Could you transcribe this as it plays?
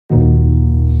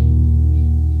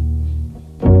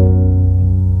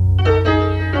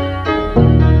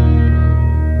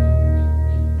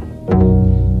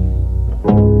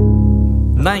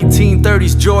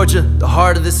1930s Georgia, the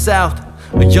heart of the South.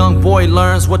 A young boy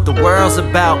learns what the world's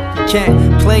about. He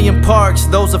can't play in parks,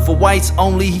 those are for whites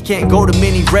only. He can't go to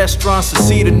many restaurants to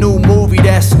see the new movie.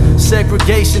 That's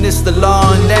segregation, it's the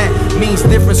law, and that means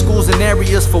different schools and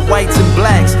areas for whites and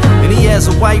blacks. And he has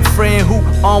a white friend who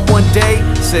on one day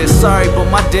says, sorry,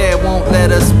 but my dad won't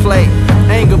let us play.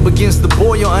 Anger begins to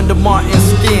boil under Martin's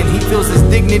skin. He feels his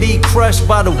dignity crushed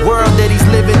by the world that he's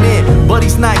living in. But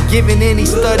he's not giving in,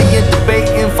 he's studying,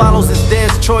 debating, follows his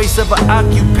dad's choice of an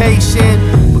occupation.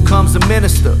 Becomes a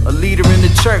minister, a leader in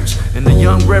the church, and the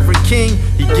young Reverend King,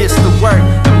 he gets to work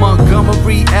in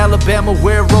Montgomery, Alabama,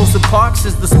 where Rosa Parks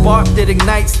is the spark that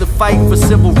ignites the fight for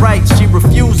civil rights. She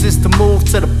refuses to move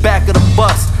to the back of the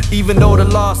bus, even though the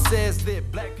law says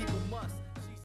that black people